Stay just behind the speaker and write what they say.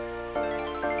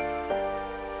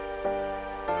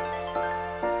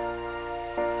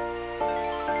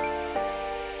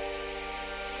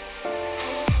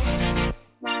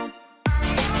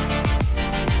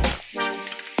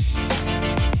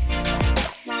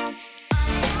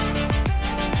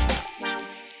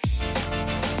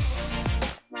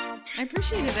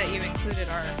appreciated that you included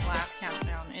our laugh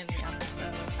countdown in the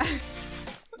episode.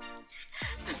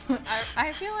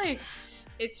 I feel like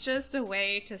it's just a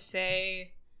way to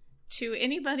say to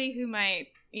anybody who might,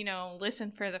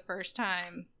 listen for the first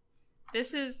time,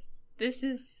 this is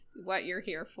what you're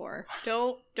here for.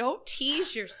 Don't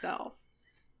tease yourself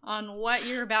on what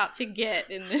you're about to get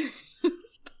in this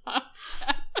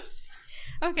podcast.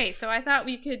 Okay, so I thought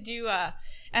we could do a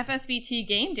FSBT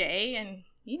game day, and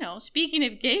speaking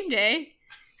of game day,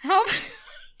 how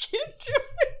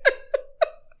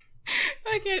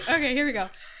okay, here we go.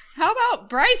 How about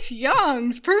Bryce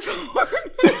Young's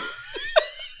performance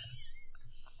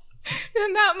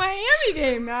in that Miami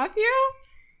game, Matthew?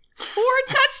 4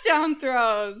 touchdown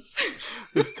throws.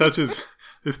 This touches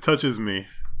me.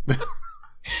 3 of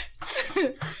them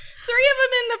in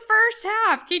the first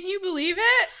half. Can you believe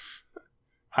it?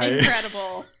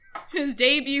 Incredible. His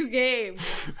debut game.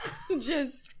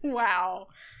 Just wow.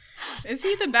 Is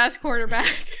he the best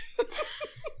quarterback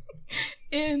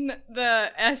in the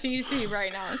SEC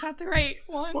right now? Is that the right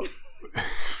one?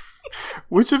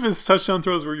 Which of his touchdown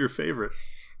throws were your favorite?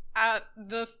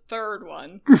 The third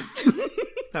one.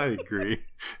 I agree.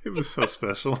 It was so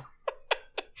special.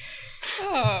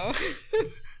 Oh.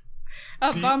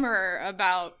 Bummer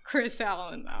about Chris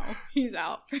Allen, though. He's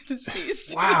out for the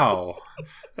season. Wow.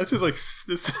 That's just like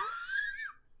this.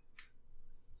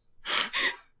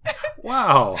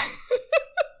 Wow.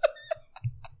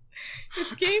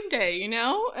 It's game day,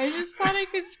 I just thought I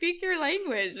could speak your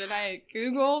language, and I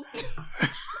Googled.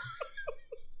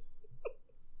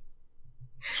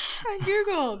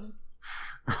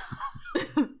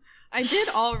 I did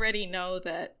already know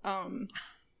that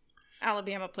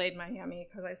Alabama played Miami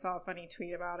because I saw a funny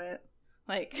tweet about it.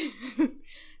 Like,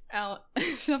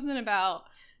 something about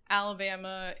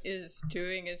Alabama is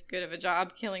doing as good of a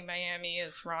job killing Miami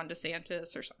as Ron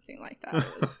DeSantis or something like that.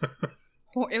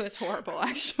 It was horrible,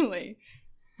 actually.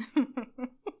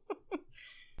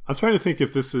 I'm trying to think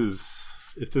if this is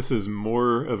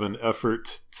more of an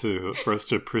effort for us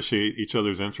to appreciate each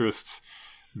other's interests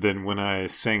than when I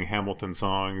sang Hamilton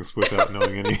songs without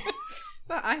knowing any.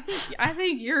 But I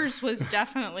think yours was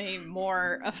definitely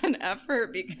more of an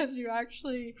effort because you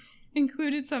actually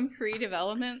included some creative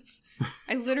elements.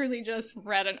 I literally just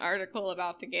read an article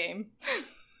about the game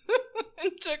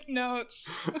and took notes.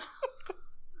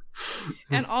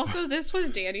 And also, this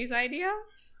was Danny's idea.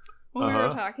 When we were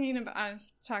I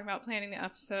was talking about planning the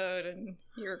episode, and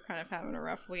you were kind of having a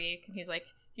rough week, and he's like,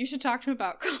 you should talk to him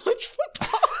about college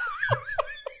football.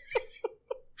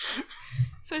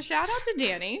 So shout out to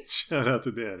Danny. Shout out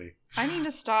to Danny. I need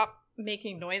to stop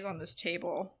making noise on this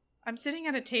table. I'm sitting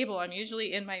at a table. I'm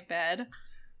usually in my bed,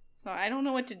 so I don't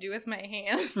know what to do with my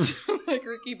hands, like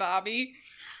Ricky Bobby.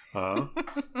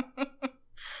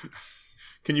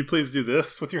 Can you please do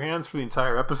this with your hands for the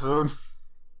entire episode?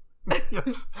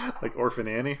 Yes, like Orphan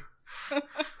Annie.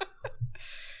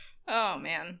 Oh,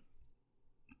 man.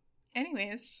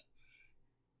 Anyways,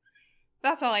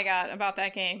 that's all I got about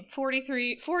that game.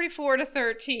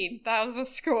 44-13. That was the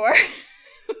score.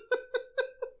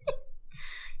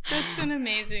 Just an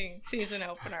amazing season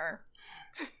opener.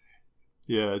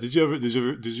 Yeah. Did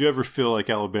you ever feel like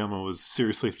Alabama was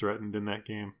seriously threatened in that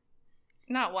game?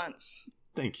 Not once.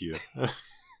 Thank you.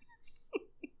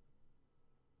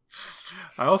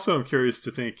 I also am curious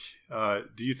to think,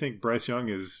 do you think Bryce Young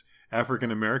is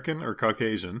African American or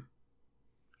Caucasian?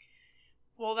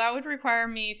 Well, that would require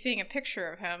me seeing a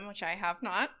picture of him, which I have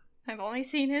not. I've only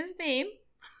seen his name.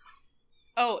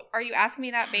 Oh, are you asking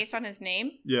me that based on his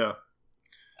name? Yeah.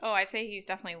 Oh, I'd say he's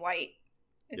definitely white.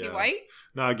 Is he white?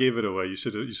 No, I gave it away. You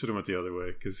should have went the other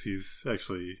way because he's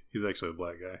actually a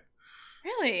black guy.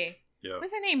 Really? Yeah.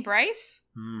 With the name Bryce?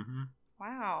 Mm-hmm.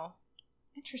 Wow.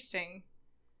 Interesting.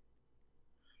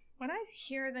 When I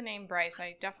hear the name Bryce,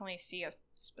 I definitely see a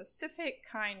specific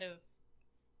kind of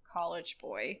college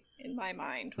boy in my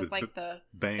mind with like the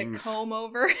comb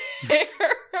over hair.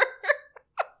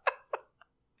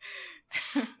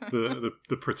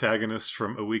 the protagonist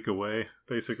from A Week Away,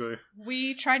 basically.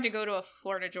 We tried to go to a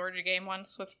Florida Georgia game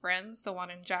once with friends, the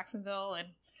one in Jacksonville,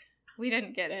 and we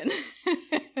didn't get in.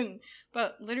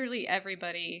 But literally every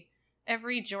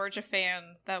Georgia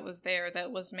fan that was there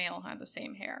that was male had the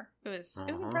same hair. It was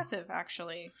impressive,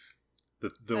 actually.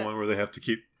 The one where they have to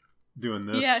keep doing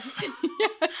this. Yes.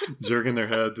 Jerking their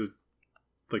head to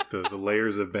like the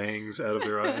layers of bangs out of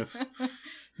their eyes.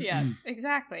 Yes,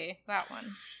 exactly. That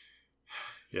one.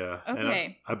 Yeah. Okay.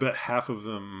 And I bet half of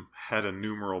them had a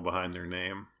numeral behind their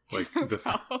name. Like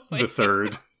the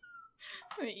third.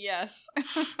 Yes.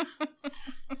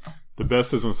 The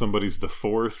best is when somebody's the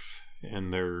fourth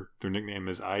and their nickname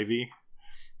is Ivy.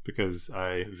 because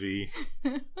IV.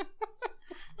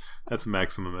 That's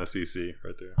maximum SEC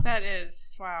right there. That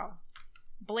is, wow.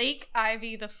 Blake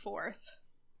Ivy the Fourth.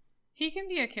 He can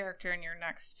be a character in your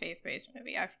next faith-based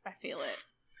movie. I feel it.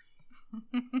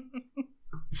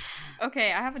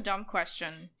 Okay, I have a dumb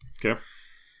question. Okay.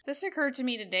 This occurred to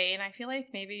me today, and I feel like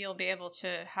maybe you'll be able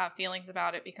to have feelings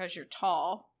about it because you're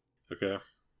tall. Okay.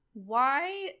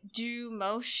 Why do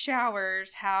most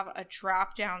showers have a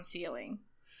drop-down ceiling?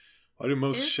 Why do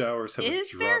most showers have a drop-down ceiling?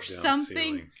 Is there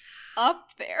something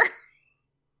up there?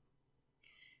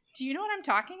 Do you know what I'm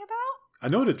talking about? I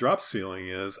know what a drop ceiling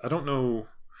is. I don't know.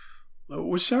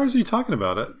 What showers are you talking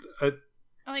about?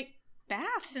 Like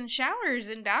baths and showers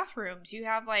in bathrooms. You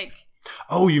have like...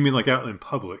 Oh, you mean like out in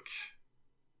public?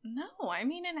 No, I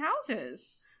mean in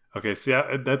houses. Okay, see,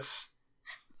 that's...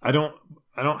 I don't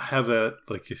have that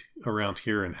like around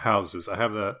here in houses. I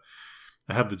have the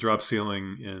drop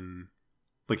ceiling in,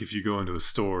 like, if you go into a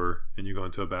store and you go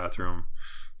into a bathroom,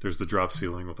 there's the drop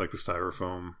ceiling with like the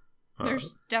styrofoam.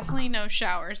 There's definitely no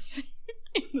showers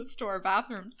in the store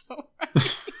bathrooms though,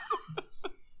 right?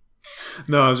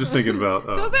 No, I was just thinking about...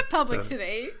 So I was at Publix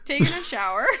today, taking a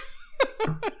shower.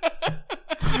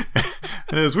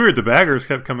 And it was weird. The baggers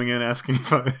kept coming in asking if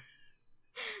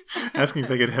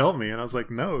they could help me, and I was like,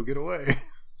 "No, get away."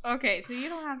 Okay, so you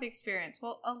don't have the experience.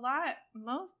 Well,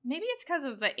 maybe it's because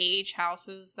of the age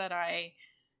houses that I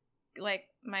like.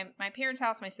 My parents'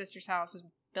 house, my sister's house was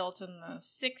built in the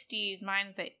 60s,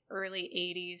 mine the early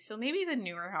 80s. So maybe the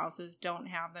newer houses don't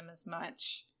have them as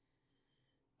much.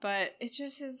 But it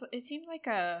just is. It seems like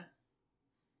it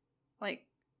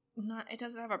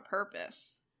doesn't have a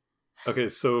purpose. Okay,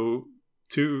 so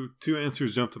two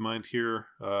answers jump to mind here.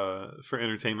 For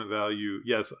entertainment value,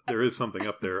 yes, there is something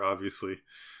up there. Obviously,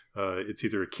 it's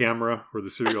either a camera or the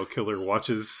serial killer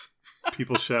watches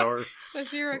people shower. The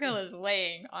serial killer is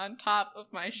laying on top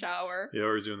of my shower. Yeah,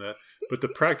 always doing that. But the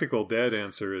practical dad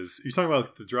answer is: you're talking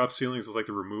about the drop ceilings with like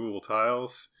the removable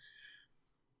tiles.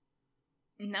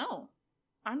 No.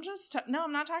 I'm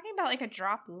not talking about like a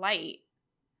drop light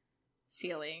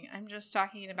ceiling. I'm just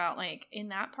talking about like in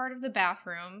that part of the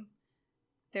bathroom,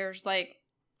 there's like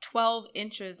 12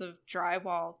 inches of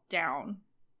drywall down.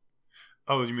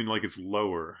 Oh, you mean like it's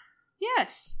lower?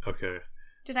 Yes. Okay.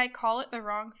 Did I call it the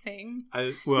wrong thing?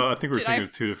 I think we're thinking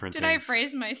of two different things. Did I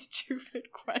phrase my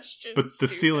stupid question? But the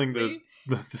ceiling, the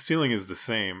ceiling is the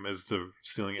same as the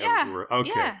ceiling everywhere.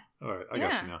 Okay. Yeah. All right. I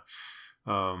got you now.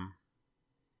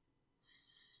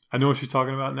 I know what you're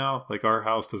talking about now. Like, our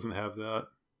house doesn't have that,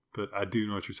 but I do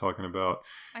know what you're talking about.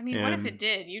 I mean, what if it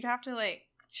did? You'd have to, like,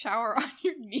 shower on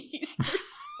your knees or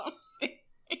something.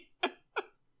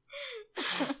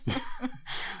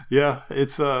 Yeah,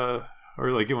 it's, or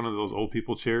like get one of those old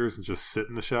people chairs and just sit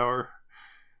in the shower.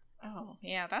 Oh,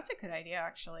 yeah, that's a good idea,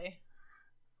 actually.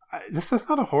 That's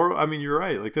not a horrible... I mean, you're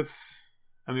right. Like, it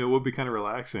would be kind of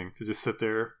relaxing to just sit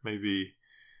there, maybe...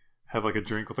 have like a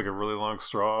drink with like a really long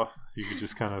straw. You could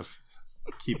just kind of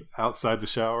keep outside the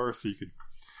shower so you could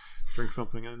drink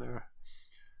something in there.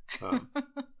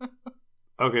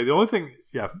 Okay, the only thing,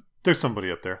 there's somebody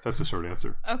up there. That's the short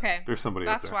answer. Okay, there's somebody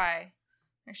up there. That's why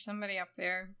there's somebody up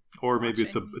there. Or maybe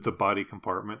it's a body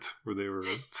compartment where they were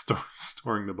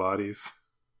storing the bodies.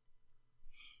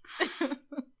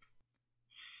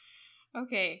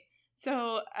 Okay,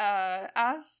 so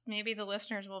as maybe the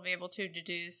listeners will be able to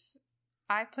deduce,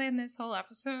 I planned this whole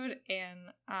episode,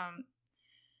 and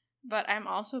but I'm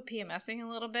also PMSing a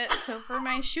little bit. So for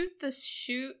my shoot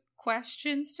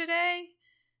questions today,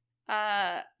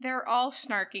 they're all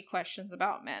snarky questions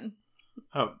about men.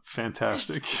 Oh,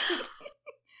 fantastic!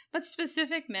 But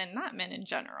specific men, not men in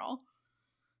general.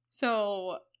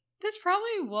 So this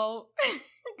probably won't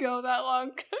go that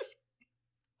long because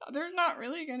there's not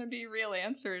really going to be real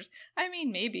answers. I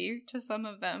mean, maybe to some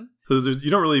of them. So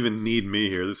you don't really even need me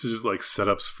here. This is just like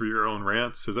setups for your own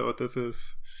rants. Is that what this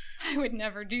is? I would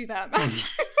never do that,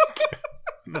 Matthew. Okay.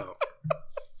 No.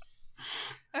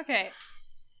 Okay.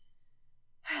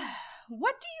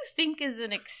 What do you think is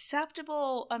an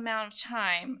acceptable amount of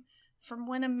time from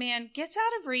when a man gets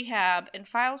out of rehab and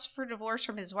files for divorce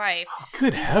from his wife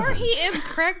good heavens. before he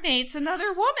impregnates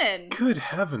another woman? Good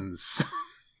heavens.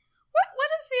 What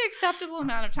is the acceptable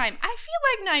amount of time? I feel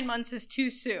like 9 months is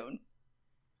too soon.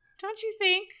 Don't you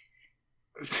think?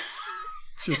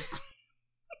 Just...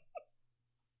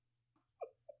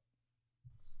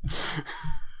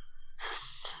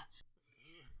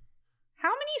 How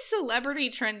many celebrity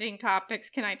trending topics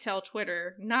can I tell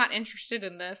Twitter? Not interested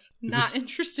in this. Not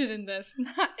interested in this.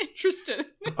 Not interested in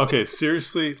this. Okay,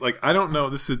 seriously, like, I don't know.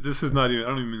 This is not even... I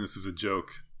don't even mean this as a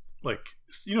joke. Like,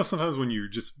 you know, sometimes when you're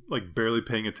just like barely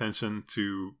paying attention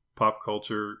to pop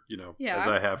culture, Yeah. as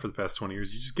I have for the past 20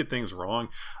 years. You just get things wrong.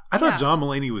 I thought John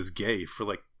Mulaney was gay for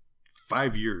like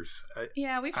 5 years.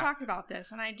 Yeah, we've talked about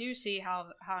this, and I do see how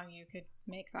you could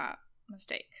make that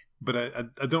mistake. But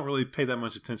I don't really pay that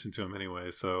much attention to him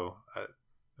anyway, so I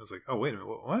was like, oh, wait a minute,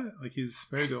 what? Like, he's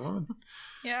married to a woman?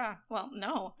 Yeah, well,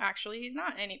 no, actually, he's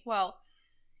not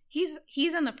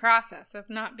he's in the process of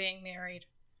not being married.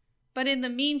 But in the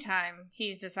meantime,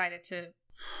 he's decided to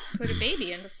put a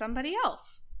baby into somebody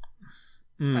else.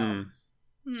 So,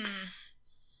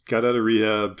 got out of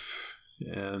rehab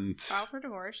and filed for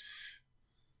divorce.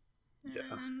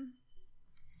 Yeah.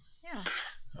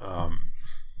 Yeah.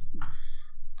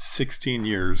 16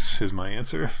 years is my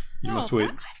answer. You must wait.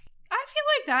 I feel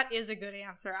like that is a good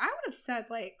answer. I would have said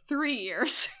like 3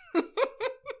 years.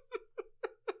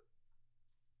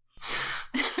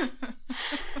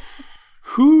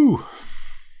 Whew.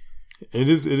 It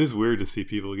is weird to see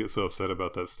people get so upset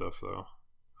about that stuff, though.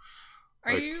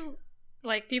 Are you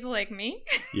like people like me?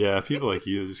 Yeah, people like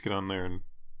you just get on there and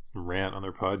rant on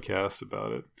their podcast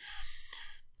about it.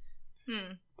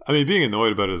 I mean, being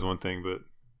annoyed about it is one thing, but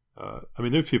I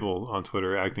mean, there are people on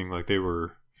Twitter acting like they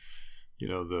were,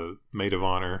 the maid of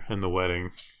honor in the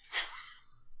wedding.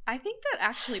 I think that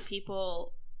actually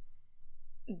people,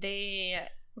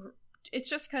 it's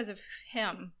just because of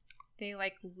him. They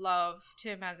like loved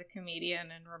him as a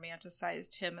comedian and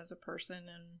romanticized him as a person,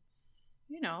 and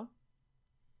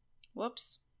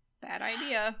whoops, bad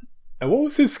idea. And what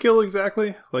was his skill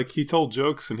exactly? Like, he told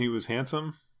jokes and he was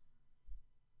handsome?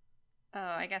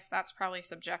 I guess that's probably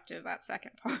subjective, that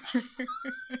second part.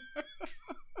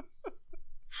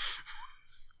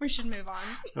 We should move on.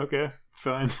 Okay,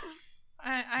 fine.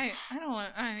 I don't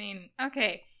want,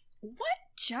 okay. What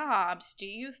jobs do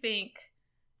you think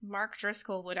Mark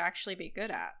Driscoll would actually be good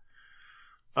at?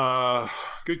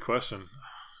 Good question.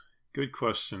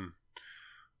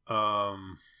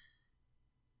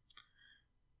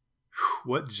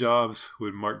 What jobs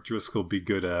would Mark Driscoll be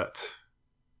good at?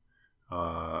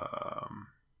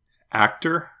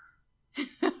 Actor.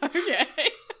 Okay.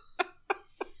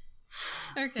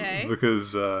 Okay.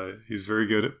 Because he's very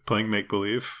good at playing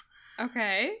make-believe.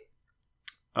 Okay.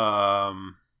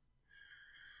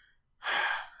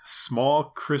 Small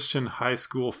Christian high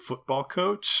school football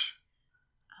coach.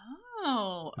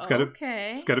 Oh,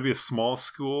 okay. It's got to be a small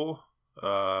school,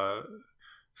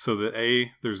 so that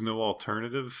there's no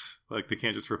alternatives. Like, they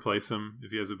can't just replace him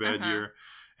if he has a bad year,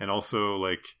 and also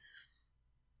like,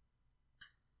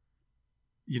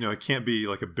 it can't be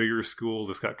like a bigger school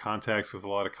that's got contacts with a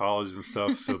lot of colleges and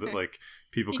stuff, so that like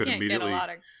people could immediately get a lot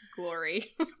of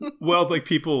glory. Well, like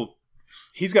people,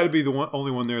 he's got to be the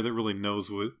only one there that really knows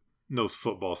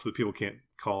football, so that people can't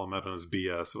call him out on his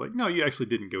BS. So like, no, you actually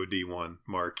didn't go D1,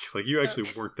 Mark. Like, you actually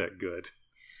weren't that good.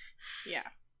 Yeah.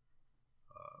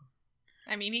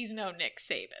 I mean, he's no Nick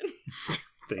Saban.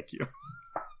 Thank you.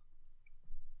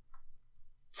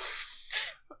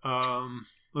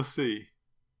 Let's see.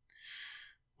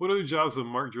 What other jobs would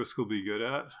Mark Driscoll be good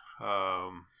at?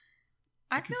 I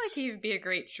feel like he would be a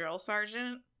great drill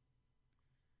sergeant.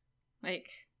 Like,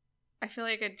 I feel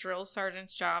like a drill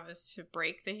sergeant's job is to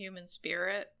break the human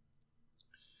spirit.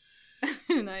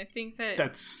 And I think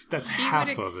that's half of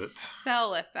it. He would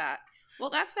excel at that. Well,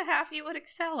 that's the half he would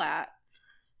excel at.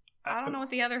 I don't know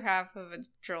what the other half of a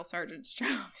drill sergeant's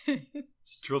job is.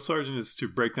 Drill sergeant is to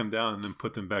break them down and then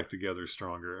put them back together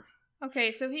stronger.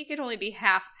 Okay, so he could only be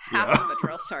half of a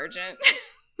drill sergeant.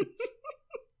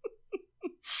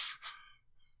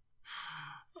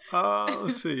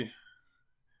 Let's see.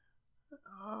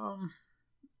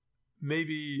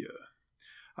 Maybe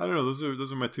I don't know.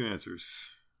 Those are my two answers.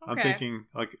 Okay. I'm thinking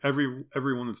like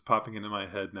everyone that's popping into my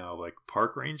head now, like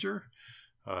park ranger,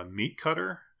 meat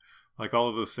cutter, like all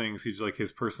of those things. He's like,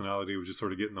 his personality would just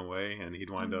sort of get in the way, and he'd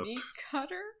wind up meat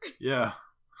cutter. Yeah.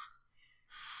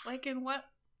 Like in what?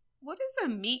 What is a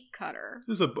meat cutter?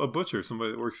 There's a butcher,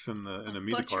 somebody that works in a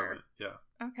meat department. Yeah.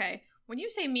 Okay. When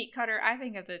you say meat cutter, I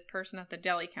think of the person at the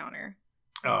deli counter.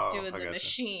 Doing the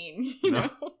machine, you know.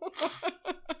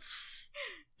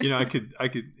 I could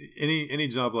any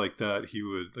job like that, he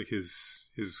would like his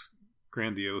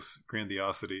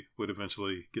grandiosity would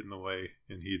eventually get in the way,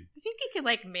 and I think he could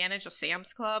like manage a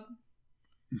Sam's Club.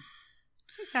 I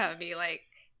think that would be like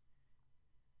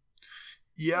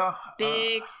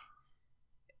big,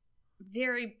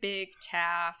 very big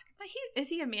task. But is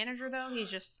he a manager though? He's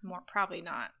just probably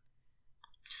not.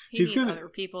 He needs other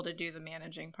people to do the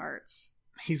managing parts.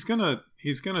 He's gonna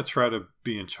try to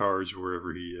be in charge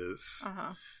wherever he is.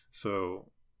 So,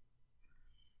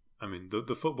 I mean,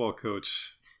 the football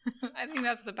coach. I think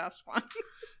that's the best one.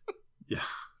 Yeah,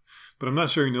 But I'm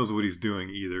not sure he knows what he's doing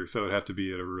either, so it would have to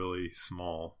be at a really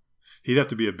small... He'd have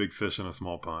to be a big fish in a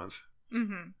small pond.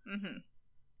 Mm-hmm.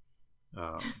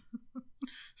 Mm-hmm.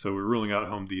 So we're ruling out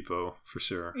Home Depot for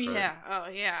sure. Right? Yeah. Oh,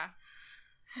 yeah.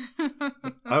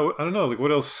 I don't know. Like,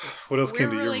 what else came to your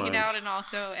mind? We're ruling it out, and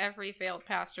also every failed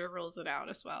pastor rules it out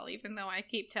as well, even though I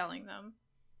keep telling them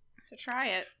to try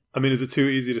it. I mean, is it too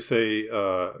easy to say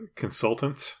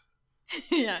consultant?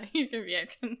 Yeah, he can be a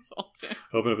consultant.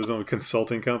 Open up his own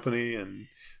consulting company and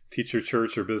teach your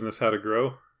church or business how to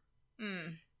grow?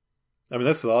 I mean,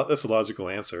 that's a logical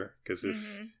answer, because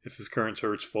if his current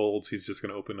church folds, he's just going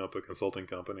to open up a consulting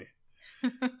company.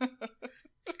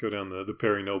 Go down the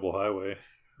Perry Noble Highway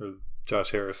or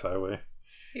Josh Harris Highway.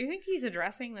 Do you think he's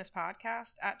addressing this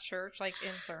podcast at church, like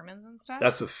in sermons and stuff?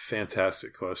 That's a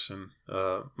fantastic question.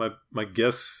 My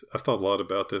guess, I've thought a lot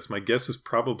about this. My guess is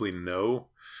probably no,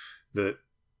 that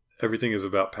everything is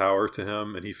about power to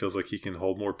him, and he feels like he can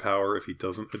hold more power if he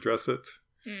doesn't address it.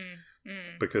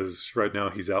 Because right now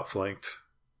he's outflanked.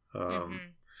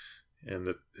 And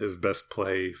that his best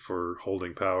play for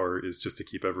holding power is just to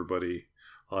keep everybody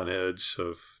on edge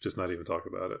of just not even talk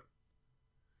about it.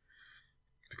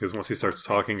 Because once he starts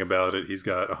talking about it, he's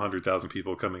got 100,000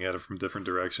 people coming at him from different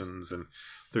directions, and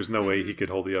there's no way he could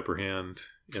hold the upper hand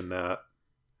in that.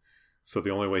 So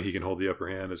the only way he can hold the upper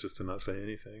hand is just to not say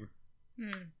anything.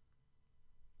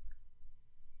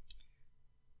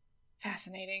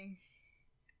 Fascinating.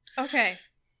 Okay.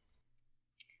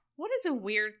 What is a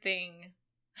weird thing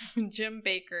Jim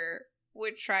Bakker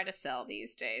would try to sell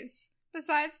these days,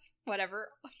 besides whatever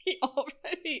he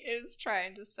already is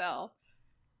trying to sell?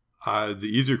 The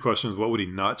easier question is, what would he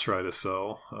not try to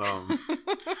sell?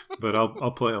 But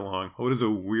I'll play along. What is a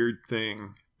weird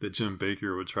thing that Jim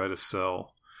Bakker would try to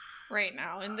sell right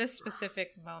now, in this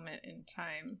specific moment in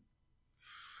time?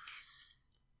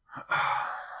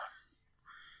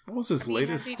 What was his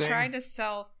latest thing? Has he tried to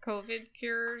sell COVID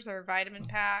cures or vitamin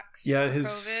packs? Yeah, his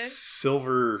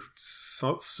COVID?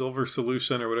 silver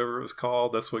solution or whatever it was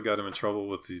called. That's what got him in trouble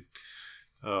with the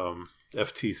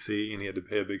FTC, and he had to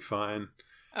pay a big fine.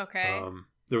 Okay.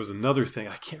 There was another thing.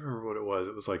 I can't remember what it was.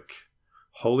 It was like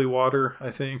holy water,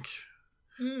 I think,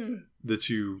 that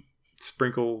you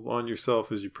sprinkle on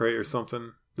yourself as you pray or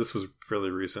something. This was fairly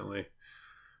recently.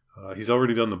 He's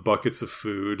already done the buckets of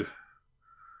food.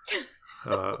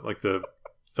 Like the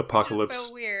apocalypse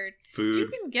so weird. Food. You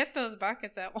can get those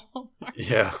buckets at Walmart.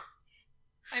 Yeah.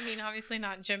 I mean, obviously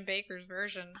not Jim Bakker's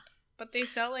version, but they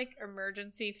sell like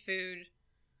emergency food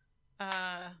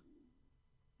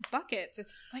buckets.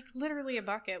 It's like literally a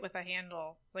bucket with a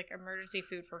handle. It's like emergency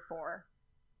food for 4.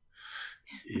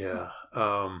 Yeah.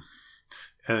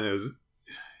 And it was,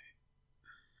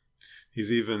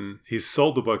 he's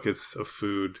sold the buckets of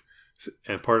food.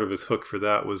 And part of his hook for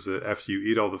that was that after you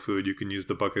eat all the food, you can use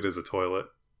the bucket as a toilet.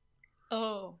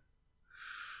 Oh.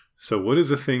 So what is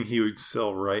the thing he would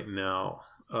sell right now?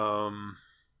 I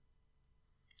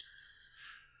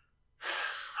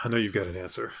know you've got an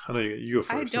answer. I know you go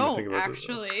first. I don't,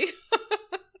 actually.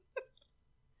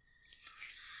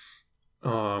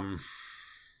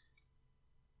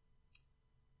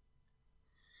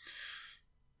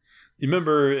 You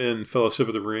remember in Fellowship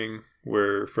of the Ring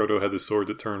where Frodo had the sword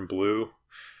that turned blue?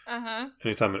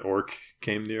 Anytime an orc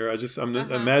came near, I'm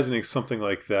imagining something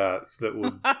like that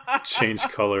would change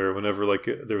color whenever like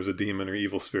there was a demon or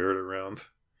evil spirit around.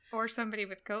 Or somebody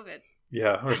with COVID.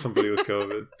 Yeah, or somebody with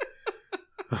COVID.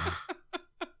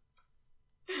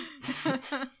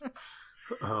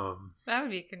 That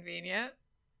would be convenient.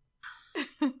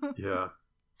 Yeah.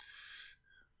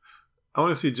 I want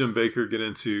to see Jim Bakker get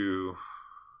into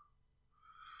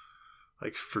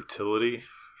like fertility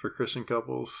for Christian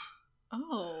couples.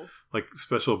 Oh. Like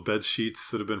special bed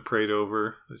sheets that have been prayed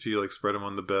over, that you like spread them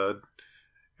on the bed,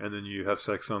 and then you have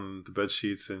sex on the bed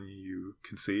sheets and you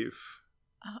conceive.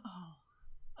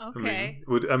 Oh. Okay.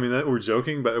 We're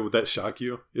joking, but would that shock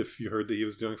you if you heard that he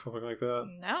was doing something like that?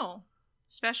 No.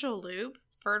 Special lube?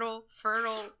 Fertile.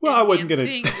 Well, I wasn't gonna.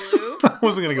 Lube. I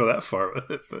wasn't gonna go that far with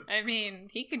it. But. I mean,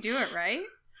 he could do it, right?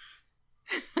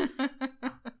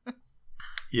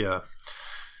 Yeah.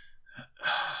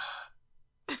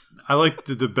 I like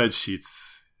the bed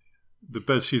sheets. The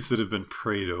bed sheets that have been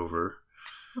prayed over.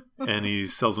 And he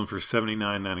sells them for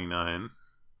 $79.99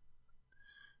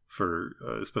 for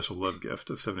a special love gift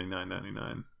of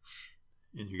 $79.99.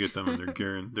 And you get them and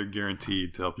they're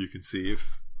guaranteed to help you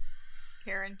conceive.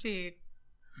 Guaranteed.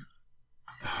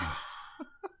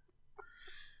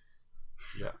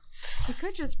 Yeah. You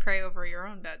could just pray over your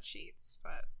own bed sheets,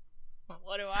 but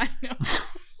what do I know?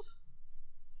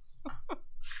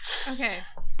 Okay.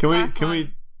 Can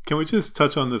we just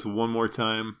touch on this one more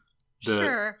time?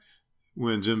 Sure.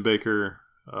 when Jim Bakker,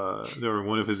 there were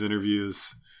one of his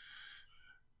interviews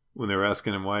when they were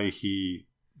asking him why he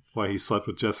slept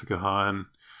with Jessica Hahn,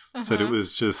 said it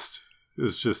was just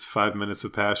 5 minutes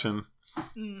of passion.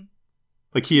 Mm.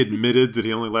 Like he admitted that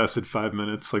he only lasted 5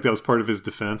 minutes. Like that was part of his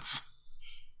defense.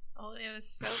 Oh, it was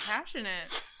so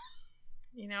passionate.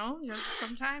 Just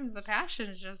sometimes the passion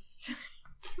is just.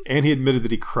 And he admitted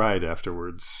that he cried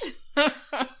afterwards.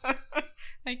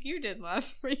 Like you did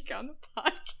last week on the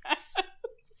podcast.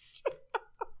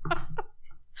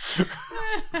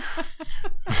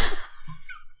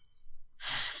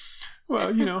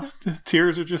 Well,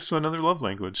 tears are just another love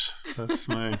language. That's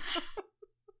my.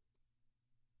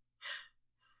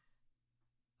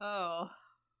 Oh,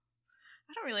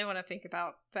 I don't really want to think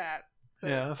about that.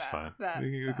 Yeah, that's fine.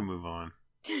 We can move on.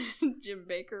 Jim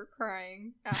Bakker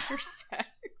crying after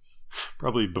sex.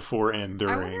 Probably before and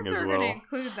during as well. They're going to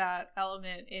include that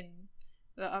element in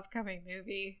the upcoming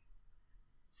movie.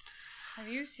 Have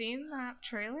you seen that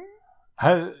trailer?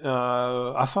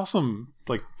 I saw some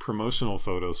like promotional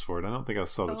photos for it. I don't think I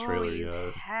saw the trailer yet.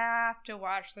 You have to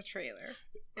watch the trailer.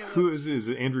 Who is it? Is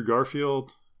it Andrew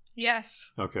Garfield? Yes.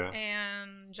 Okay.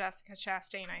 And Jessica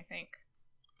Chastain, I think.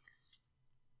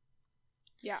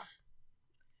 Yeah.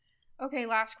 Okay,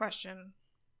 last question.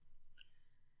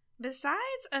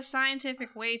 Besides a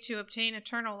scientific way to obtain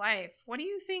eternal life, what do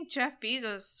you think Jeff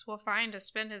Bezos will find to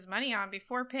spend his money on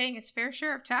before paying his fair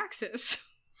share of taxes?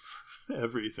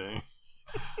 Everything.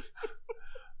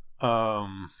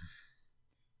 I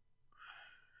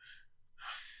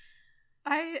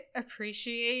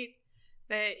appreciate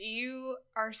that you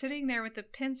are sitting there with a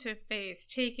pensive face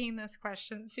taking this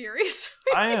question seriously.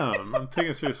 I am. I'm taking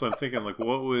it seriously. I'm thinking like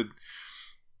what would...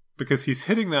 Because he's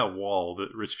hitting that wall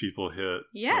that rich people hit.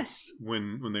 Yes. Like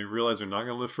when they realize they're not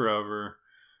going to live forever.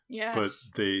 Yes.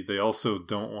 But they also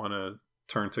don't want to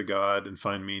turn to God and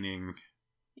find meaning.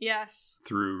 Yes.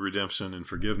 Through redemption and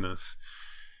forgiveness.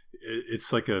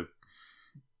 It's like a,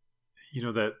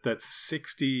 that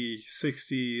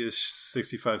 60-ish,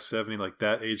 65, 70, like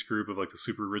that age group of like the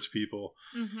super rich people.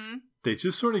 Mm-hmm. They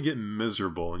just sort of get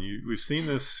miserable. And we've seen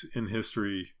this in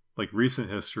history, like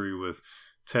recent history with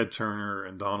Ted Turner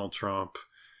and Donald Trump,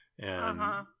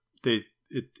 and it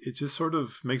just sort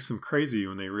of makes them crazy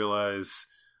when they realize,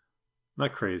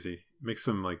 not crazy, makes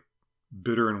them like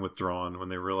bitter and withdrawn when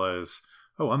they realize,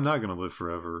 oh, I'm not going to live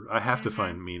forever. I have to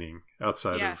find meaning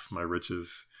outside of my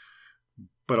riches.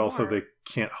 But also they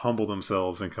can't humble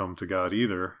themselves and come to God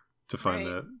either to find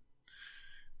that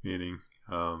meaning.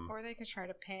 Or they could try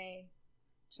to pay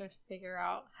to figure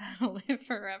out how to live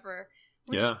forever.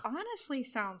 Which honestly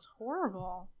sounds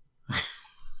horrible.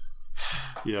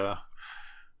 Yeah.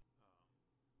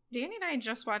 Danny and I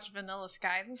just watched Vanilla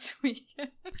Sky this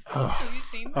weekend. Oh, have you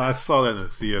seen that? I saw that in the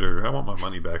theater. I want my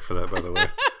money back for that, by the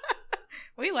way.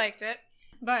 We liked it.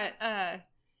 But,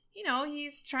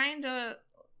 he's trying to...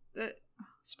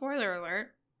 spoiler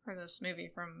alert for this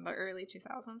movie from the early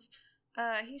 2000s.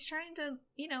 He's trying to,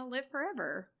 live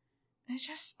forever. And it's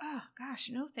just, oh, gosh,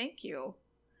 no thank you.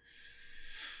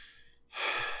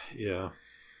 Yeah.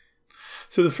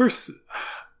 So the first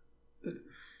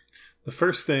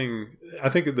thing I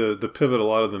think the pivot a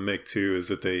lot of them make too is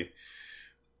that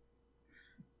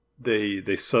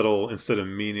they settle instead of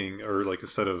meaning, or like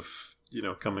instead of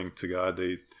coming to God,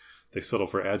 they settle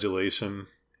for adulation,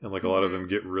 and like a lot of them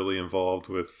get really involved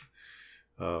with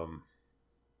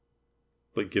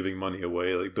like giving money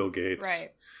away, like Bill Gates.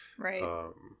 Right.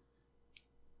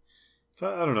 So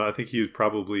I don't know. I think he would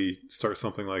probably start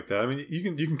something like that. I mean, you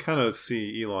can kind of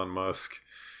see Elon Musk,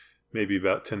 maybe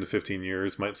about 10 to 15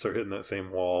 years, might start hitting that same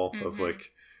wall of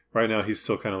like, right now he's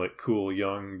still kind of like cool,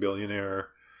 young billionaire.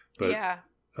 But,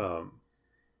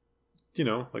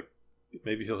 like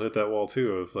maybe he'll hit that wall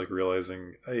too of like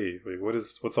realizing, hey, wait,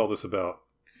 what's all this about?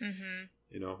 Mm-hmm.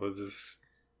 What is this?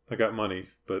 I got money,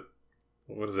 but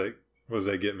what does that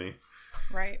get me?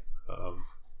 Right.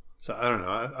 So I don't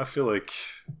know. I feel like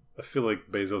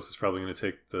Bezos is probably going to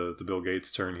take the Bill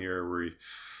Gates turn here, where he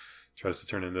tries to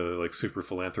turn into like super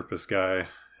philanthropist guy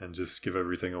and just give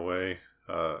everything away,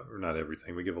 or not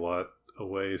everything. We give a lot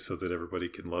away so that everybody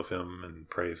can love him and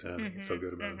praise him and feel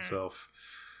good about himself.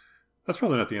 That's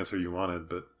probably not the answer you wanted,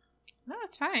 but no,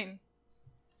 it's fine.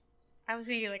 I was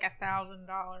thinking like $1,000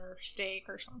 steak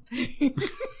or something.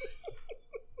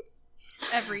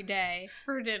 Every day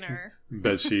for dinner.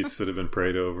 Bed sheets that have been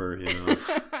prayed over,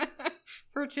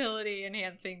 Fertility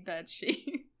enhancing bed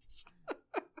sheets.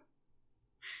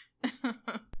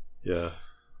 Yeah.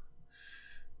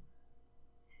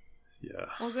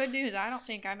 Well, good news. I don't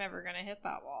think I'm ever going to hit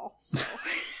that wall. So.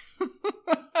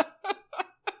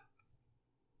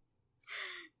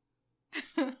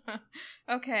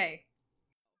 Okay.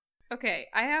 Okay,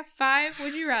 I have 5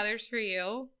 would you rathers for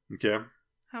you. Okay.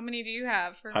 How many do you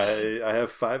have for me? I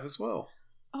have 5 as well.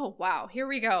 Oh, wow. Here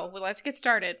we go. Well, let's get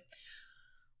started.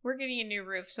 We're getting a new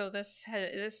roof, so this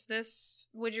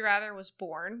would you rather was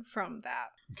born from that.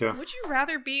 Okay. Would you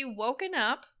rather be woken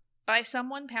up by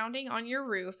someone pounding on your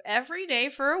roof every day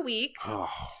for a week,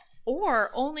 or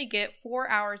only get 4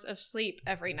 hours of sleep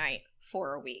every night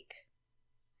for a week?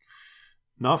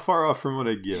 Not far off from what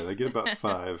I get. I get about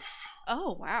 5.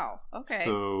 Oh, wow. Okay.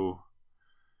 So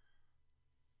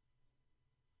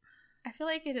I feel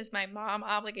like it is my mom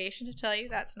obligation to tell you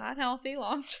that's not healthy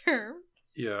long term.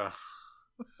 yeah.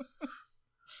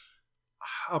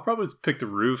 I'll probably pick the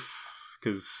roof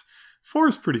because 4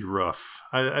 is pretty rough.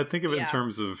 I think of it in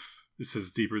terms of, this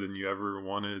is deeper than you ever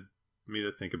wanted me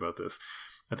to think about this.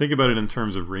 I think about it in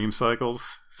terms of ream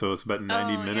cycles. So it's about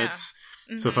 90 minutes.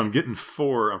 Yeah. So if I'm getting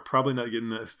 4, I'm probably not getting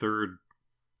that third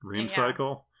ream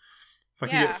cycle. If I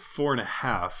could get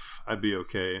 4.5, I'd be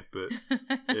okay. But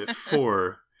at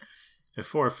 4, I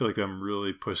feel like I'm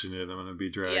really pushing it. I'm going to be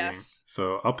dragging. Yes.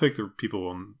 So I'll pick the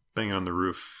people banging on the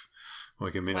roof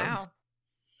waking me up. Wow.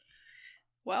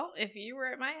 Well, if you were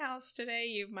at my house today,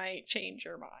 you might change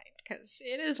your mind because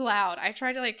it is loud. I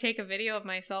tried to take a video of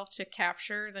myself to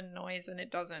capture the noise and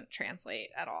it doesn't translate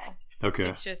at all. Okay.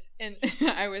 It's just, and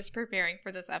I was preparing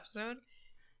for this episode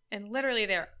and literally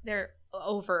they're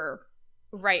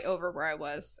right over where I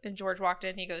was. And George walked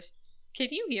in and he goes, "Can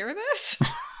you hear this?"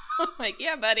 I'm like,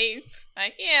 "Yeah, buddy,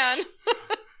 I can."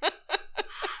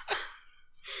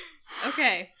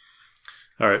 Okay.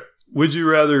 All right. Would you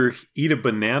rather eat a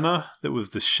banana that was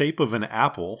the shape of an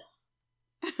apple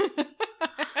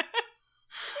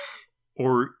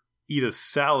or eat a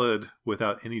salad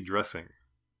without any dressing?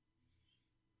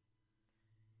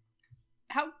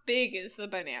 How big is the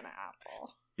banana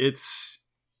apple? It's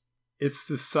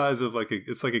the size of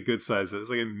it's like a good size. It's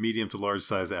like a medium to large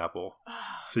size apple.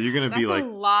 So you're going to be like a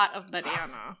lot of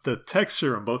banana. The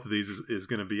texture on both of these is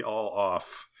going to be all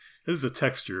off. This is a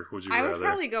texture. Would you rather? I would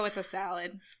probably go with a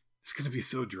salad. It's going to be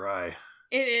so dry.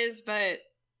 It is, but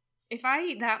if I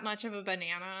eat that much of a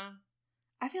banana,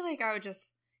 I feel like I would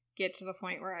just get to the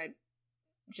point where I'd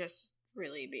just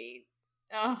really be,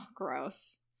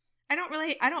 gross. I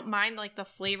don't mind the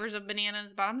flavors of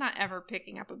bananas, but I'm not ever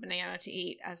picking up a banana to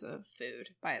eat as a food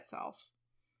by itself.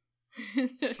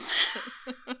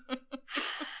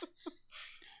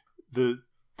 The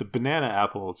banana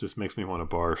apple just makes me want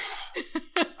to barf.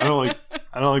 I don't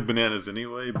like bananas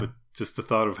anyway, but just the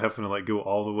thought of having to go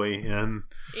all the way in,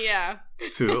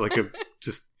 to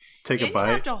just take a bite.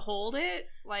 You have to hold it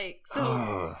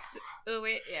the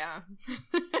way,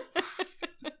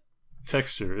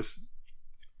 Texture is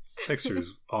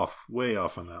off, way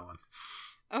off on that one.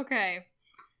 Okay.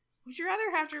 Would you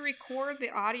rather have to record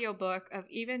the audiobook of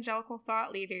Evangelical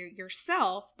Thought Leader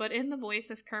yourself, but in the voice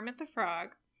of Kermit the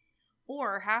Frog,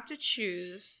 or have to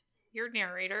choose your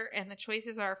narrator, and the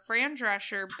choices are Fran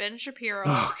Drescher, Ben Shapiro,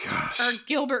 or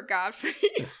Gilbert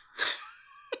Gottfried?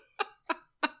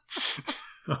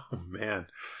 Oh, man.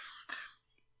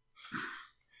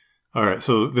 All right,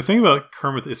 so the thing about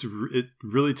Kermit is it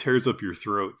really tears up your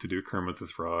throat to do Kermit the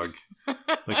Frog.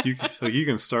 You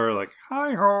can start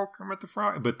 "Hi ho, Kermit the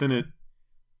Frog," but then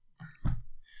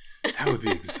that would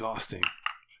be exhausting.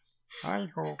 Hi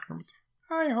ho,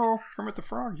 Kermit the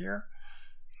Frog here.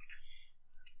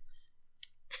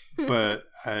 But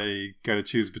I got to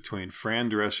choose between Fran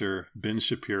Drescher, Ben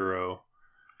Shapiro,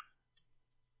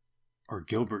 or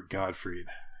Gilbert Gottfried.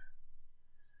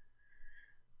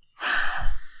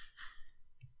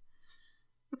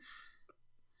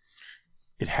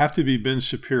 It'd have to be Ben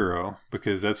Shapiro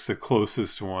because that's the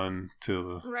closest one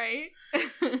to right.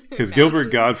 Because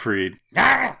Gilbert Gottfried,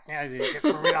 just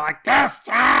like this.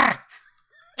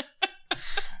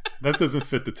 That doesn't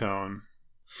fit the tone.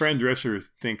 Fran Drescher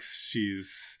thinks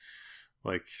she's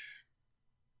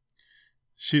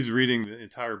reading the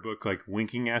entire book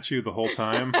winking at you the whole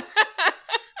time.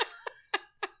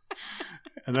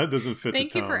 And that doesn't fit the tone.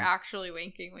 Thank you for actually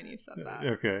winking when you said that.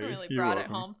 Okay. It really brought it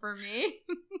home for me.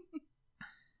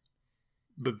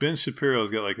 But Ben Shapiro's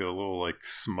got a little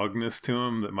smugness to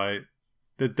him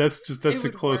that's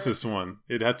the closest one.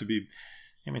 It'd have to be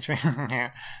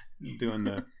doing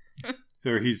the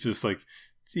or he's just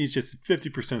he's just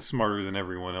 50% smarter than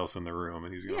everyone else in the room,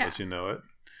 and he's gonna let you know it.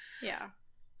 Yeah.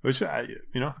 Which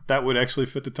that would actually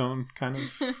fit the tone, kind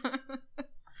of. All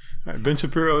right, Ben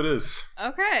Shapiro it is.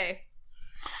 Okay.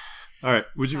 All right.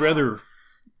 Would you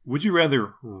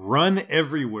rather run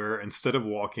everywhere instead of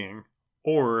walking,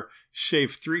 or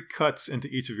shave 3 cuts into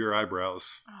each of your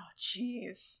eyebrows? Oh,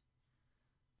 jeez.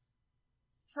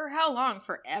 For how long?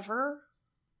 Forever?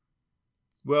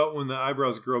 Well, when the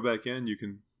eyebrows grow back in, you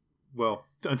can. Well,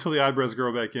 until the eyebrows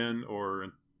grow back in,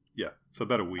 it's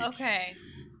about a week. Okay.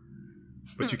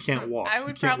 But you can't walk. I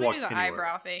would probably do the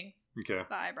eyebrow thing. Okay.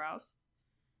 The eyebrows.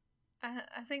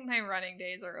 I think my running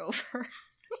days are over.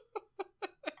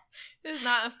 This is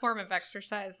not a form of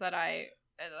exercise that I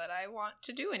want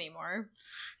to do anymore.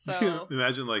 So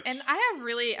imagine and I have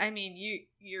really, I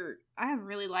have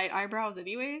really light eyebrows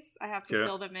anyways. I have to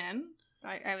fill them in.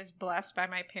 I was blessed by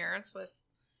my parents with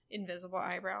invisible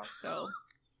eyebrows, so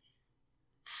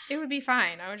it would be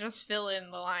fine. I would just fill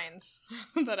in the lines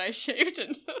that I shaved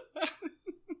into them.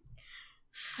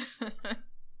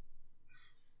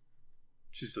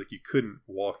 Just like you couldn't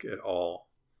walk at all.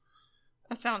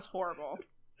 That sounds horrible.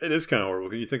 It is kind of horrible.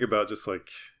 Can you think about just like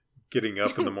getting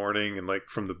up in the morning and like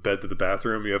from the bed to the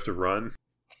bathroom, you have to run?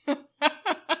 That's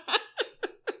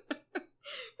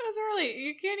really,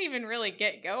 you can't even really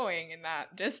get going in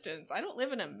that distance. I don't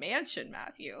live in a mansion,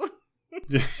 Matthew.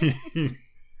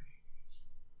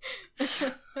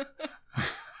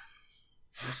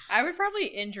 I would probably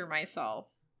injure myself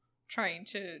trying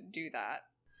to do that.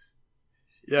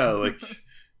 Yeah, like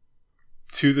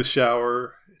to the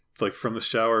shower, like from the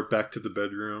shower back to the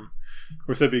bedroom. Of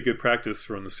course, that'd be a good practice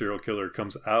for when the serial killer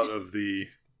comes out of the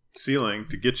ceiling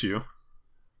to get you.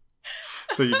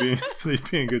 So you'd be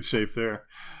in good shape there.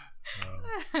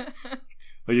 Like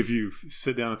if you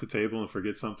sit down at the table and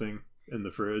forget something in the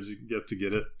fridge, you have to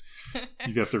get it.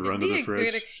 You have to run to the fridge. It'd be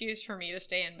a good excuse for me to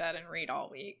stay in bed and read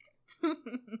all week.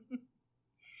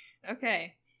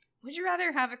 Okay. Would you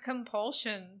rather have a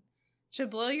compulsion to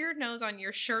blow your nose on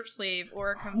your shirt sleeve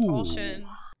or a compulsion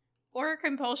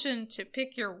to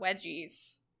pick your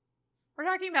wedgies? We're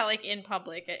talking about like in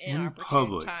public at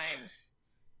inopportune times.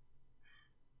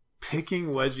 Picking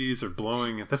wedgies or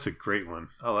blowing, that's a great one.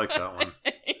 I like that one.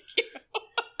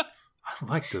 I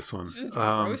like this one. Just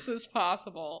gross as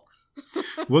possible.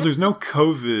 Well, there's no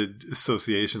COVID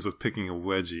associations with picking a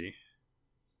wedgie.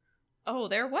 Oh,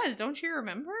 there was. Don't you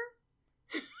remember?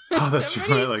 Oh, that's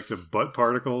right. Like the butt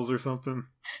particles or something.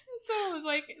 Someone was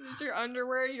like, is your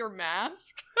underwear your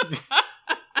mask?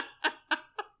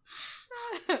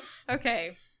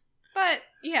 Okay. But,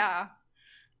 yeah.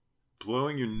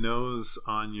 Blowing your nose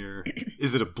on your...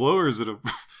 Is it a blow or is it a...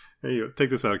 Hey,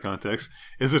 take this out of context.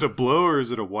 Is it a blow or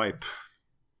is it a wipe?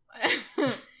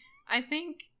 I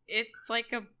think it's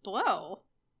like a blow.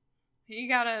 You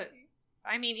gotta...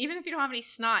 I mean, even if you don't have any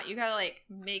snot, you gotta, like,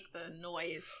 make the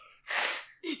noise.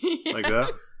 Yes. Like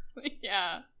that?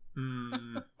 Yeah.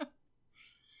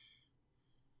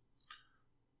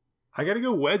 I gotta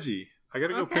go wedgie. I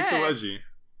gotta go pick the wedgie.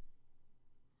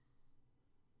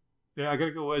 Yeah, I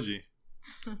gotta go wedgie.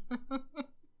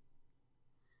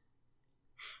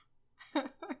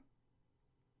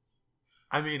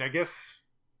 I mean, I guess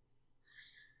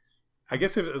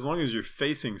if, as long as you're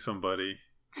facing somebody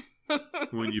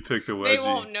when you pick the wedgie, they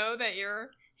won't know that your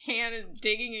hand is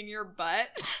digging in your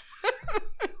butt.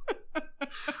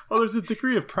 Well, there's a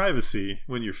degree of privacy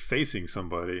when you're facing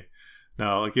somebody.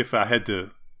 Now, like if I had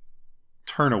to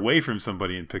turn away from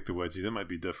somebody and pick the wedgie, that might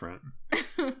be different.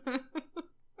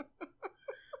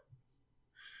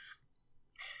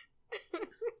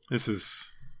 This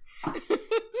is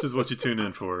what you tune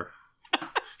in for.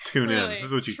 Tune in. This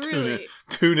is what you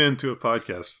tune in to a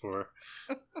podcast for.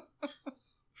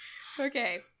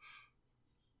 Okay.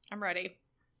 I'm ready.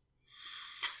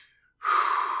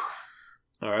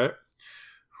 All right.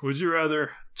 Would you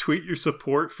rather tweet your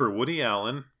support for Woody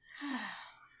Allen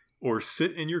or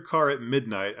sit in your car at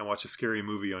midnight and watch a scary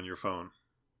movie on your phone?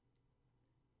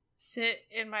 Sit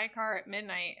in my car at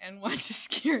midnight and watch a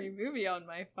scary movie on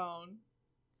my phone.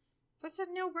 That's a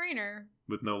no-brainer.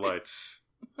 With no lights.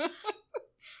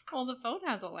 Well, the phone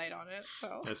has a light on it,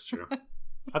 so... That's true.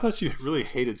 I thought you really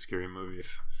hated scary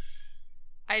movies.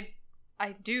 I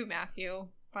do, Matthew,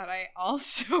 but I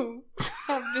also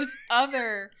have this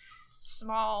other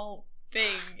small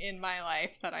thing in my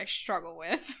life that I struggle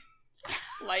with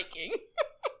liking.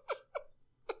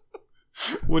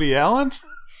 Woody Allen?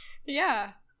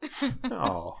 Yeah.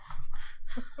 Oh.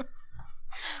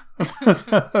 I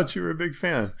thought you were a big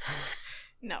fan.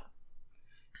 No.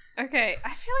 Okay, I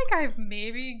feel like I've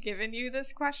maybe given you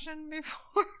this question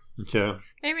before. Okay.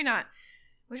 Maybe not.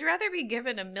 Would you rather be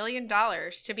given $1 million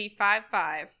to be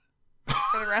 5'5"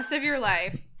 for the rest of your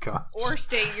life, or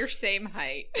stay your same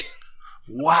height?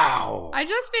 Wow. I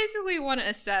just basically want to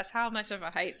assess how much of a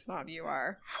height snob you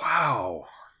are. Wow.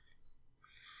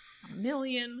 $1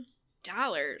 million.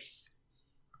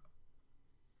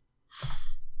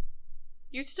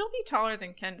 You'd still be taller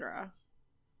than Kendra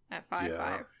at 5'5".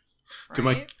 Yeah.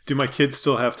 Right? Do my kids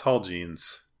still have tall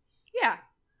jeans? Yeah.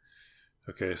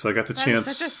 Okay, so I got the That chance.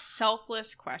 is such a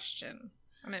selfless question.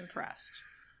 I'm impressed.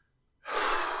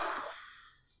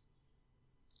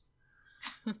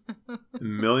 $1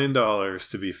 million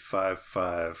to be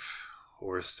 5'5"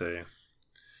 or stay.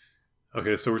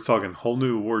 Okay, so we're talking whole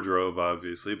new wardrobe,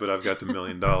 obviously, but I've got the $1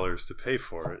 million to pay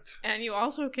for it. And you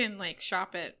also can like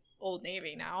shop at Old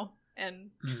Navy now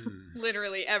and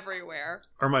literally everywhere.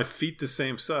 Are my feet the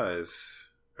same size,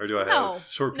 or do I No, have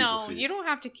short people no, feet? you don't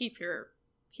have to keep your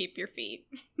feet.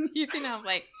 You can have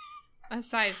like a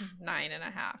size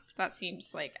 9.5. That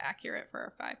seems like accurate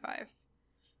for a 5'5".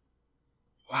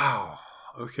 Wow.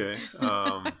 Okay.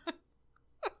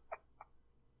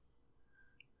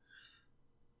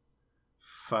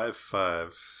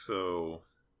 5'5", so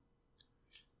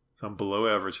I'm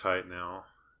below average height now.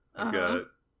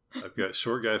 I've got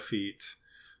short guy feet,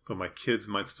 but my kids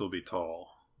might still be tall.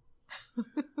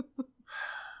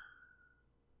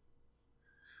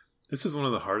 This is one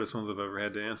of the hardest ones I've ever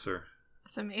had to answer.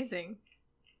 That's amazing.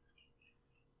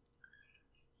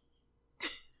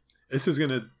 This is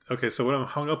okay, so what I'm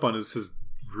hung up on is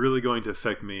really going to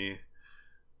affect me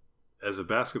as a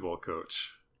basketball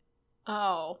coach.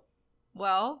 Oh,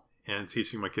 well. And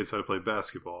teaching my kids how to play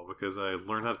basketball, because I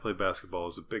learned how to play basketball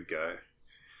as a big guy.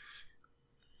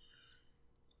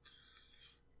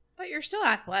 But you're still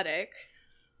athletic,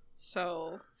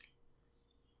 so...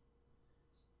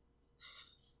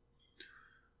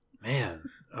 Man.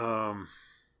 Okay,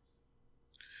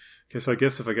 so I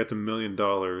guess if I got the $1 million,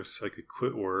 I could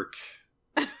quit work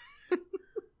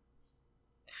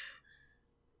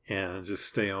and just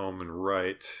stay home and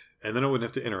write. And then I wouldn't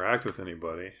have to interact with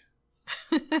anybody.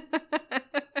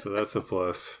 So that's a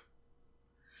plus.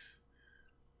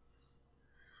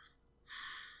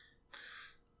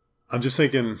 I'm just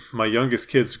thinking my youngest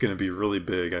kid's going to be really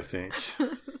big, I think.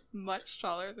 Much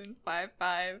taller than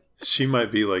 5'5". She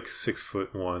might be like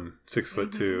 6'1",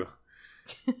 6'2".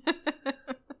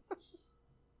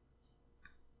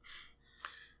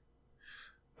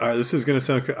 All right, this is going to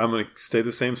sound... I'm going to stay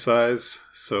the same size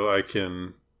so I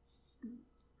can...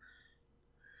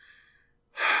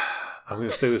 I'm going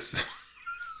to say this...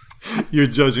 You're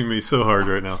judging me so hard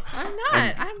right now. I'm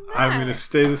not. I'm going to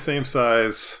stay the same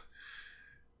size.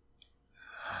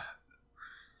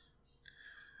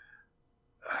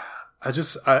 I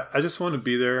just want to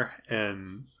be there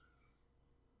and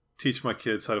teach my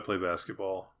kids how to play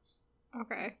basketball.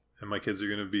 Okay. And my kids are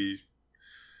going to be...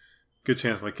 Good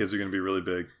chance my kids are going to be really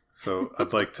big. So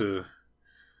I'd like to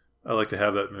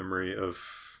have that memory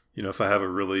of, if I have a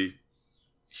really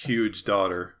huge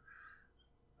daughter,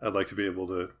 I'd like to be able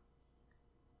to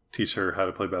teach her how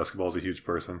to play basketball as a huge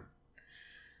person.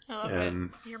 I love it.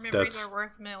 Your memories are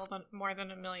worth more than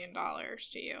 $1 million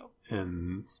to you.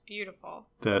 And it's beautiful.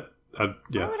 Why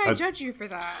would I judge you for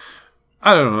that?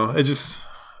 I don't know.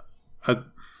 I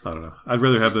don't know. I'd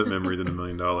rather have that memory than $1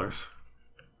 million.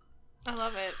 I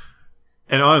love it.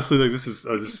 And honestly, like, this is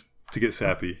just to get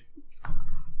sappy.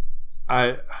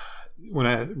 When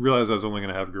I realized I was only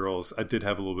going to have girls, I did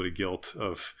have a little bit of guilt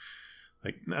of,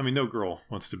 like, I mean, no girl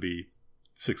wants to be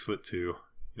 6'2".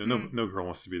 No girl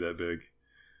wants to be that big.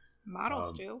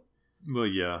 Models do. Well,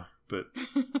 yeah, but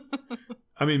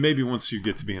I mean, maybe once you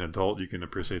get to be an adult, you can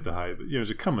appreciate the height. But as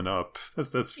you're coming up,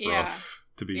 that's rough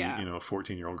to be a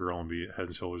 14-year-old girl and be head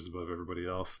and shoulders above everybody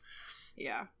else.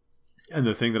 Yeah. And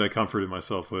the thing that I comforted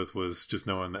myself with was just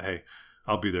knowing that, hey,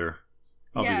 I'll be there.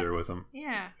 I'll be there with them.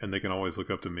 Yeah. And they can always look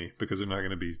up to me because they're not going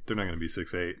to be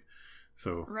 6'8".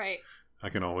 So right. I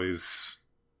can always,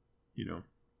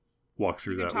 walk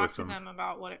through that with them. Talk to them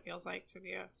about what it feels like to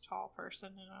be a tall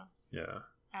person in a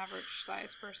average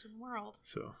size person world.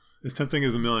 So as tempting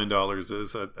as $1 million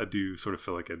is, I do sort of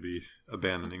feel like I'd be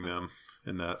abandoning them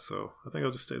in that. So I think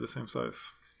I'll just stay the same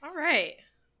size. All right.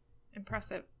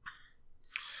 Impressive.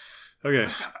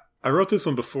 Okay. I wrote this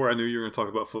one before I knew you were going to talk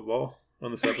about football on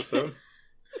this episode.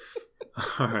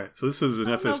 All right. So this is an FSB.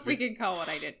 I don't know if we can call what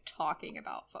I did talking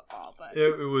about football, but...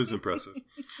 It was impressive.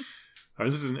 All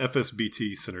right. This is an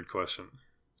FSBT-centered question.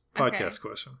 Podcast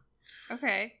question.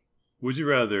 Okay. Would you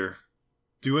rather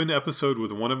do an episode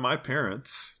with one of my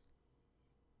parents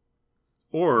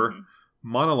or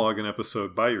monologue an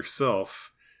episode by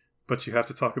yourself, but you have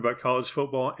to talk about college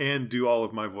football and do all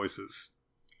of my voices?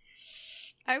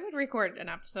 I would record an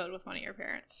episode with one of your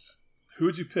parents. Who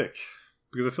would you pick?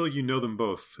 Because I feel like you know them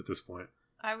both at this point.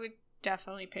 I would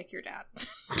definitely pick your dad.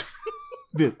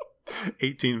 The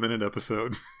 18-minute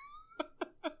episode.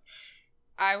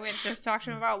 I would just talk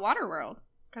to him about Waterworld.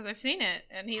 Because I've seen it,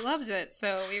 and he loves it.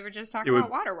 So we would just talk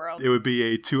about Waterworld. It would be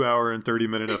a 2 hour and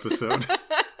 30-minute episode.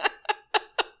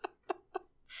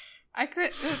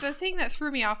 could. The thing that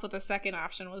threw me off with the second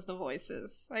option was the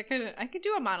voices. I could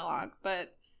do a monologue,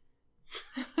 but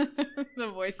the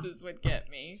voices would get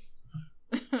me.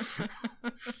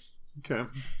 Okay.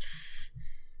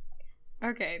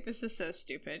 Okay, this is so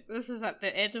stupid. This is at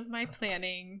the end of my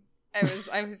planning. I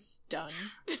was done.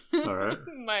 All right.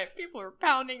 My people were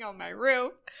pounding on my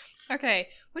roof. Okay,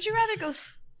 would you rather go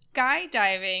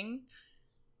skydiving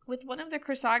with one of the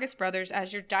Chrysagas brothers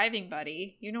as your diving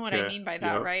buddy? You know what I mean by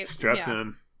that, right? Strapped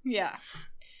in. Yeah.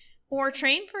 Or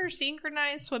train for a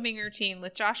synchronized swimming routine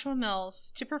with Joshua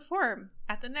Mills to perform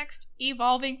at the next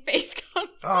Evolving Faith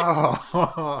Conference.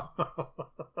 Oh.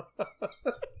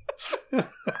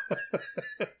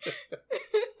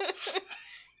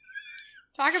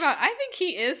 Talk about, I think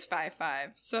he is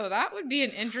 5'5", so that would be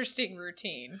an interesting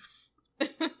routine.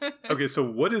 Okay, so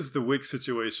what is the wig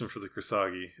situation for the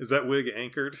Chrysagi? Is that wig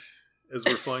anchored as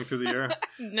we're flying through the air?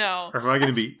 No. Or am I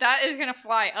going to be... That is going to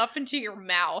fly up into your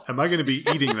mouth. Am I going to be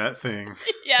eating that thing?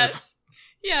 Yes.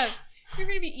 Yes. You're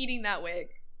going to be eating that wig.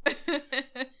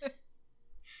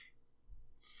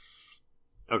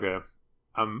 Okay.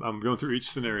 I'm going through each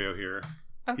scenario here.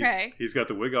 Okay. He's got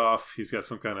the wig off. He's got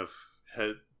some kind of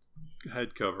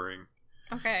head covering.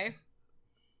 Okay.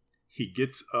 He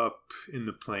gets up in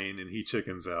the plane and he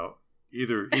chickens out.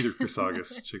 Either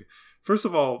Chrysagas chicken. First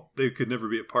of all, they could never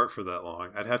be apart for that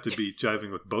long. I'd have to be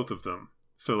jiving with both of them.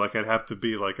 So like I'd have to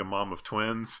be like a mom of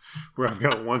twins where I've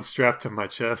got one strapped to my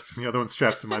chest and the other one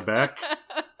strapped to my back.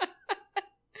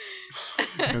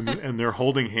 and they're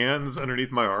holding hands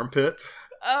underneath my armpit.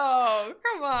 Oh,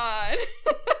 come on.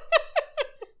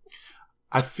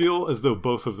 I feel as though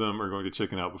both of them are going to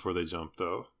chicken out before they jump,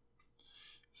 though.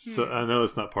 So I know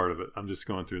that's not part of it. I'm just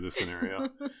going through this scenario.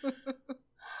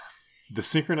 The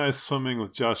synchronized swimming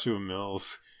with Joshua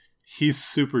Mills, he's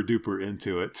super duper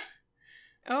into it.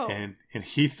 Oh. And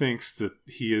he thinks that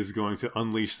he is going to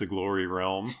unleash the glory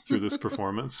realm through this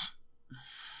performance.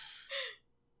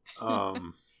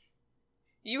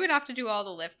 You would have to do all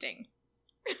the lifting.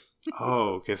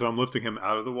 Oh, okay. So I'm lifting him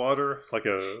out of the water like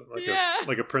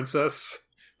a princess,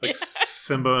 like Yes.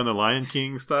 Simba and the Lion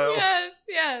King style.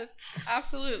 Yes,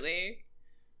 absolutely.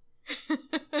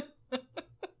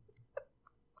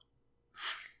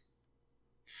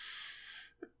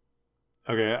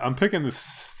 Okay, I'm picking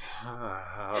this.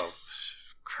 Oh,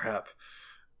 crap!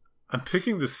 I'm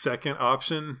picking the second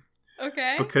option.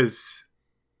 Okay. Because,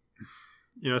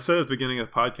 I said at the beginning of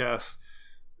the podcast,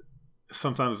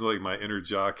 sometimes like my inner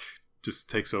jock just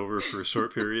takes over for a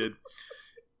short period.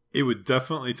 It would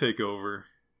definitely take over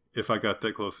if I got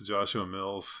that close to Joshua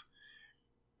Mills,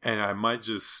 and I might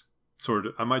just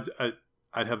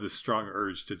I'd have this strong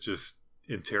urge to just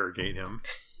interrogate him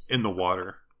in the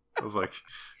water. Of like,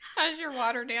 as you're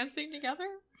water dancing together?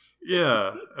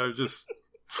 Yeah, I just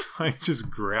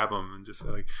grab him and just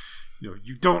like,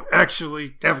 you don't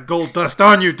actually have gold dust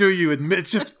on you, do you? It's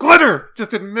just glitter.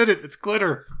 Just admit it. It's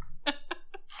glitter.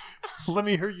 Let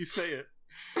me hear you say it.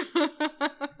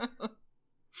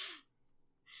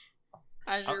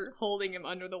 As you're holding him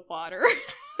under the water.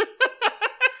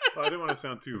 Well, I didn't want to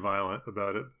sound too violent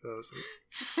about it.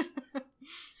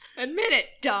 Admit it,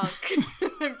 Dunk.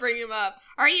 And bring him up.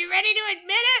 Are you ready to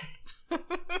admit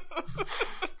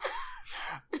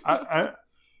it?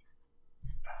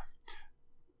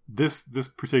 This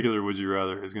particular Would You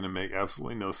Rather is going to make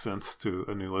absolutely no sense to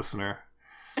a new listener.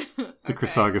 The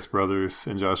Chrysagas brothers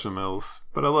and Joshua Mills,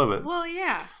 but I love it. Well,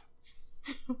 yeah.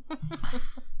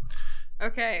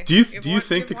 Okay. Do you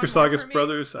think the Chrysagas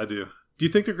brothers? I do. Do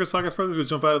you think the Chrysagas brothers would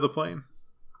jump out of the plane?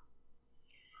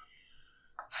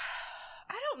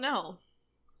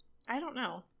 I don't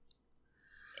know.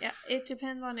 Yeah, it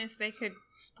depends on if they could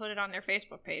put it on their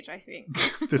Facebook page, I think.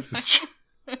 This is true.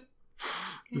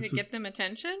 Can it get them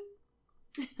attention?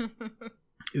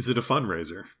 Is it a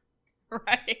fundraiser?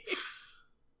 Right.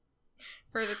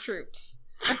 For the troops.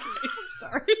 Okay, I'm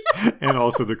sorry. And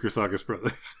also the Chrysagas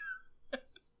brothers.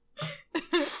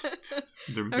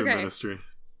 Their ministry.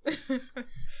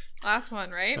 Last one,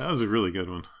 right? That was a really good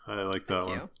one. I like that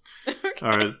Thank one. You. Okay.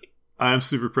 All right. I'm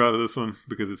super proud of this one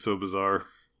because it's so bizarre.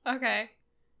 Okay.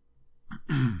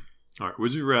 All right.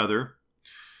 Would you rather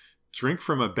drink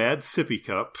from a bad sippy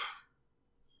cup?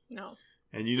 No.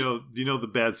 And do you know the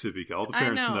bad sippy cup? All the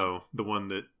parents know the one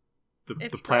that the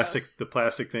plastic gross. The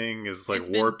plastic thing is like it's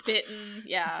warped. Been bitten.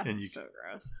 Yeah. And so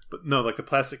gross. But no, like the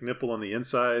plastic nipple on the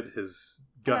inside has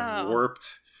gotten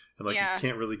warped, and like you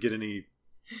can't really get any.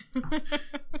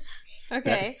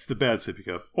 Okay. It's the bad sippy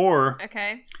cup, or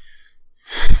okay.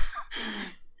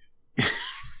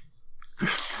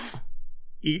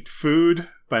 Eat food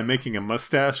by making a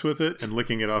mustache with it and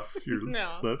licking it off your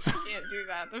lips. I can't do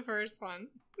that. The first one.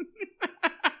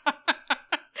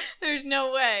 There's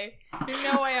no way. There's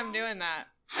no way I'm doing that.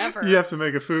 Ever. You have to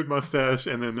make a food mustache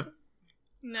and then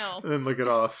lick it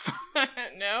off.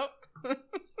 Nope.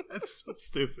 That's so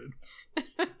stupid.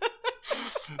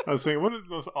 I was thinking, what would the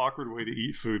most awkward way to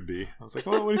eat food be? I was like,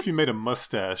 well, what if you made a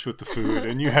mustache with the food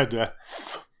and you had to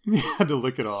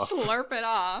lick it off? Slurp it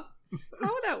off. How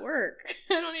would that work?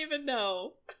 I don't even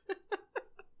know.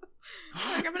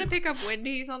 Like, I'm gonna pick up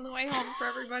Wendy's on the way home for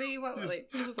everybody. What?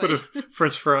 Just put a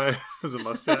French fry as a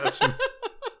mustache.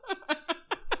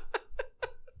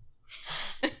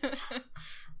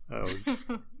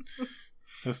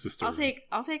 That's disturbing.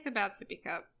 I'll take the bad sippy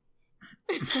cup.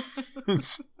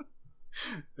 As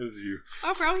you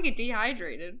I'll probably get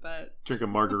dehydrated, but drink a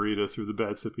margarita through the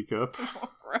bad sippy cup.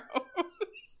 Oh,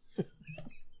 gross.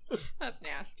 That's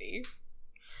nasty.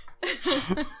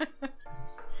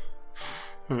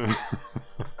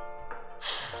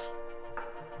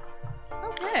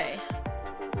 Okay.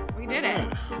 We did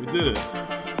it. We did it.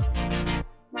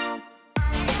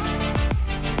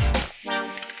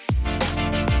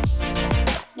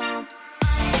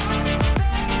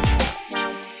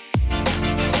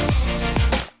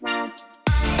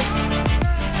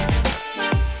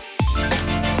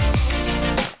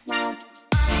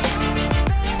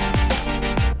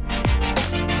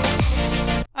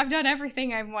 I've done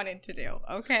everything I've wanted to do,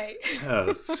 okay?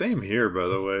 Same here, by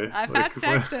the way. I've had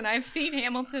sex and I've seen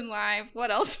Hamilton live.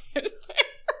 What else is there?